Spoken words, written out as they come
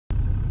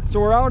So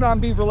we're out on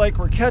Beaver Lake,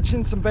 we're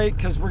catching some bait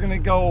because we're gonna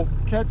go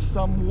catch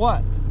some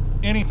what?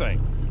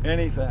 Anything.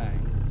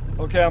 Anything.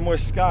 Okay, I'm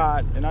with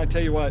Scott, and I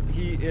tell you what,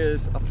 he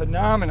is a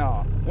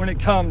phenomenon when it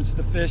comes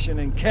to fishing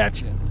and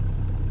catching.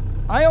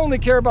 I only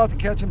care about the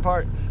catching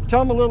part.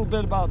 Tell him a little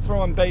bit about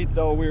throwing bait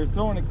though. We were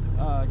throwing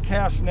a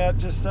cast net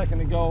just a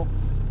second ago.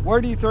 Where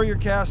do you throw your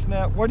cast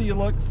net? What do you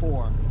look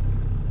for?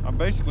 I'm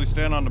basically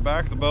standing on the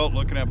back of the boat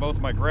looking at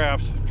both my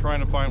graphs, trying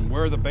to find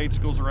where the bait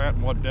schools are at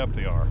and what depth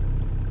they are.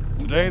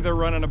 Today they're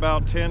running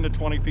about 10 to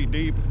 20 feet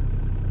deep.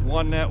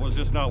 One net was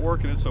just not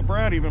working it, so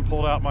Brad even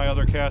pulled out my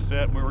other cast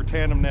net and we were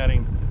tandem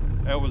netting.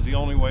 That was the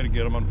only way to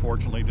get them,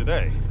 unfortunately,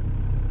 today.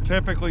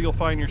 Typically you'll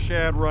find your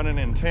shad running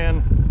in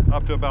 10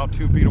 up to about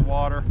 2 feet of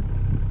water.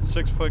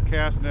 6-foot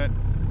cast net,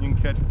 you can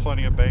catch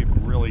plenty of bait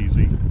real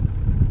easy.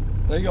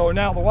 There you go.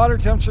 Now the water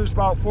temperature is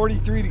about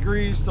 43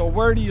 degrees, so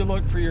where do you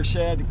look for your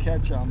shad to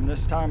catch them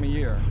this time of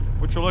year?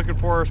 What you're looking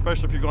for,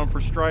 especially if you're going for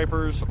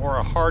stripers or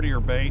a hardier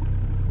bait,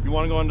 you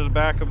want to go into the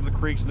back of the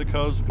creeks and the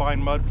coves,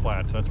 find mud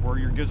flats. That's where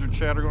your gizzard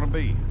shad are going to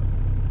be.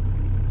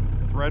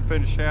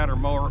 Threadfin shad are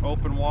more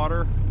open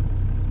water,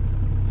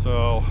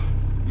 so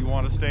you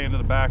want to stay into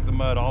the back of the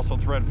mud. Also,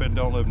 threadfin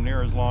don't live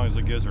near as long as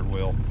a gizzard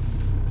will.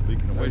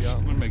 Speaking of which,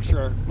 I'm going to make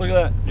sure. Look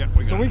at that.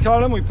 Yeah, we caught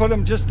them, we put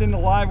them just in the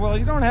live well.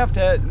 You don't have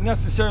to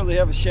necessarily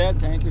have a shad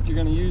tank if you're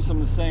going to use them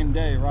the same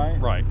day, right?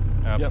 Right,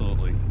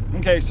 absolutely.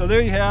 Yep. Okay, so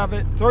there you have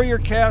it. Throw your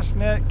cast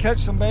net, catch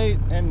some bait,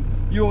 and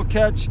you will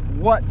catch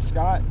what,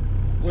 Scott?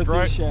 With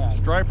these shad?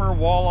 Striper,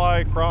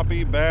 walleye,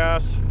 crappie,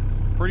 bass.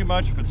 Pretty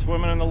much if it's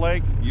swimming in the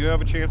lake, you have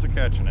a chance of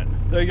catching it.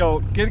 There you go.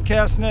 Get a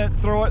cast net,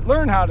 throw it,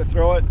 learn how to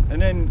throw it,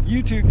 and then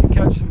you too can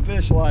catch some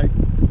fish like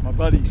my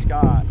buddy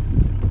Scott.